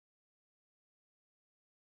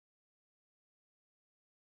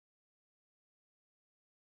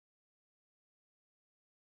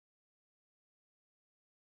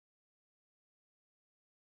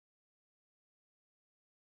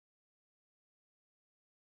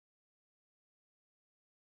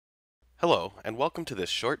Hello, and welcome to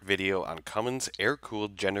this short video on Cummins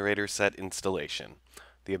air-cooled generator set installation.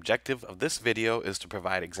 The objective of this video is to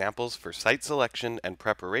provide examples for site selection and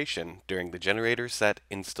preparation during the generator set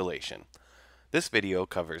installation. This video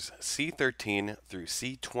covers C13 through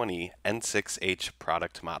C20 N6H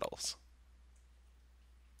product models.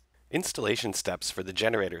 Installation steps for the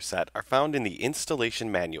generator set are found in the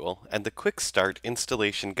installation manual and the Quick Start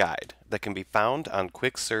installation guide that can be found on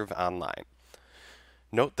QuickServe Online.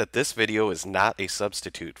 Note that this video is not a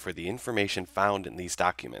substitute for the information found in these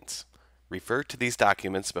documents. Refer to these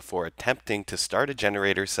documents before attempting to start a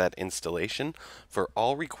generator set installation for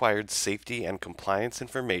all required safety and compliance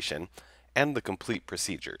information and the complete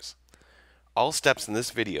procedures. All steps in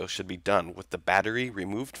this video should be done with the battery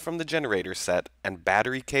removed from the generator set and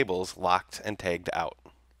battery cables locked and tagged out.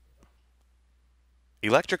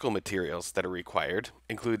 Electrical materials that are required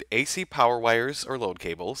include AC power wires or load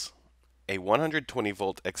cables, a 120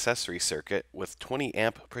 volt accessory circuit with 20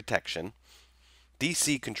 amp protection,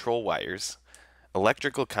 DC control wires,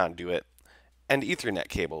 electrical conduit, and Ethernet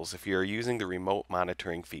cables if you are using the remote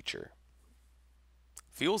monitoring feature.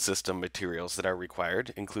 Fuel system materials that are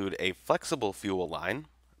required include a flexible fuel line,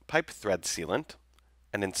 pipe thread sealant,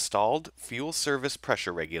 an installed fuel service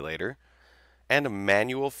pressure regulator, and a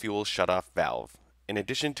manual fuel shutoff valve, in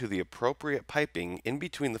addition to the appropriate piping in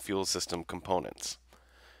between the fuel system components.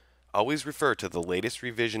 Always refer to the latest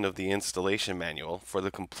revision of the installation manual for the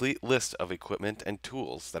complete list of equipment and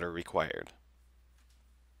tools that are required.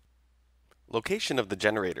 Location of the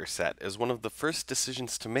generator set is one of the first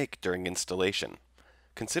decisions to make during installation.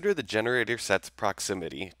 Consider the generator set's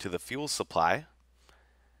proximity to the fuel supply,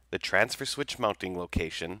 the transfer switch mounting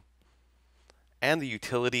location, and the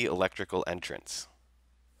utility electrical entrance.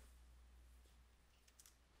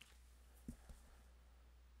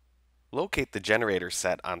 Locate the generator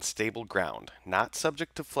set on stable ground, not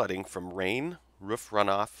subject to flooding from rain, roof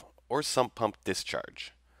runoff, or sump pump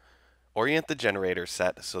discharge. Orient the generator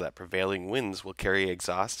set so that prevailing winds will carry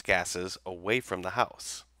exhaust gases away from the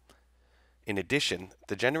house. In addition,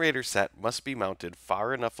 the generator set must be mounted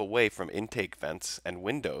far enough away from intake vents and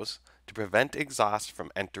windows to prevent exhaust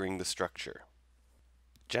from entering the structure.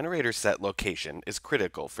 Generator set location is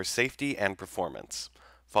critical for safety and performance.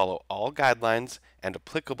 Follow all guidelines and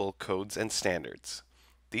applicable codes and standards.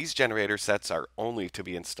 These generator sets are only to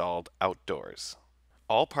be installed outdoors.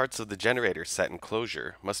 All parts of the generator set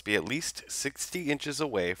enclosure must be at least 60 inches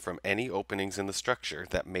away from any openings in the structure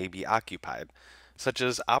that may be occupied, such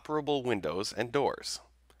as operable windows and doors.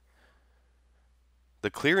 The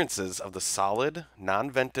clearances of the solid,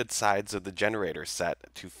 non-vented sides of the generator set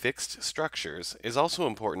to fixed structures is also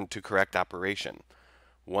important to correct operation.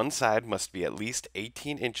 One side must be at least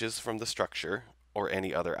 18 inches from the structure or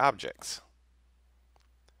any other objects.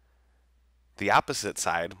 The opposite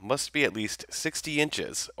side must be at least 60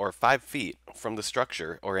 inches or 5 feet from the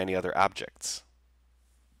structure or any other objects.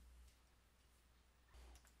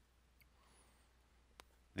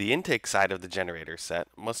 The intake side of the generator set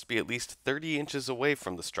must be at least 30 inches away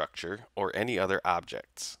from the structure or any other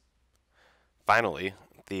objects. Finally,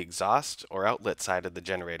 the exhaust or outlet side of the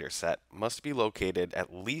generator set must be located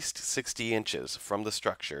at least 60 inches from the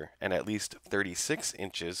structure and at least 36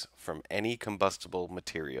 inches from any combustible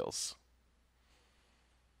materials.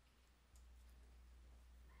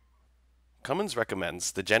 Cummins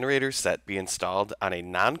recommends the generator set be installed on a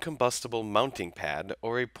non-combustible mounting pad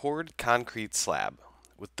or a poured concrete slab,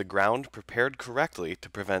 with the ground prepared correctly to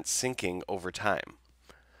prevent sinking over time.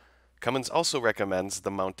 Cummins also recommends the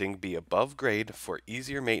mounting be above grade for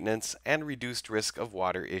easier maintenance and reduced risk of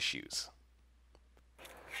water issues.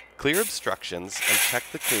 Clear obstructions and check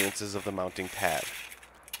the clearances of the mounting pad.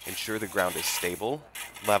 Ensure the ground is stable,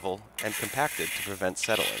 level, and compacted to prevent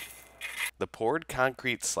settling. The poured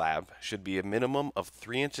concrete slab should be a minimum of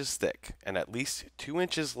 3 inches thick and at least 2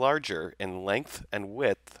 inches larger in length and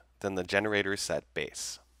width than the generator set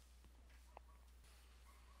base.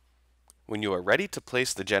 When you are ready to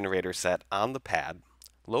place the generator set on the pad,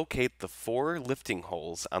 locate the 4 lifting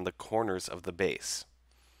holes on the corners of the base.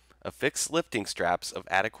 Affix lifting straps of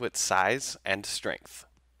adequate size and strength.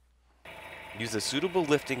 Use a suitable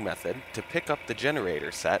lifting method to pick up the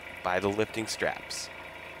generator set by the lifting straps.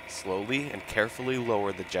 Slowly and carefully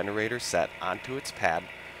lower the generator set onto its pad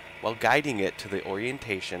while guiding it to the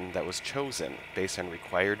orientation that was chosen based on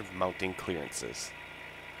required mounting clearances.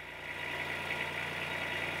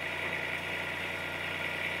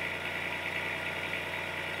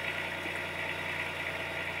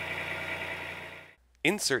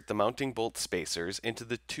 Insert the mounting bolt spacers into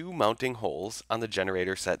the 2 mounting holes on the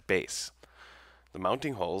generator set base. The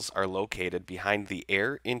mounting holes are located behind the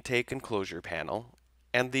air intake enclosure panel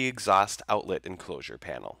and the exhaust outlet enclosure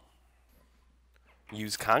panel.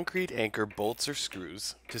 Use concrete anchor bolts or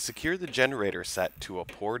screws to secure the generator set to a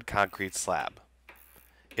poured concrete slab.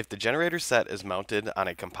 If the generator set is mounted on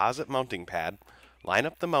a composite mounting pad, line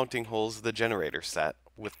up the mounting holes of the generator set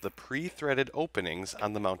with the pre-threaded openings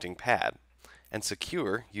on the mounting pad and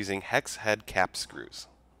secure using hex head cap screws.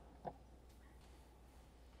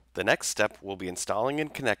 The next step will be installing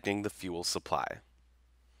and connecting the fuel supply.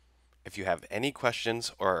 If you have any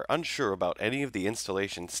questions or are unsure about any of the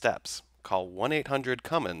installation steps, call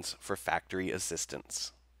 1-800-Cummins for factory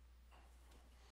assistance.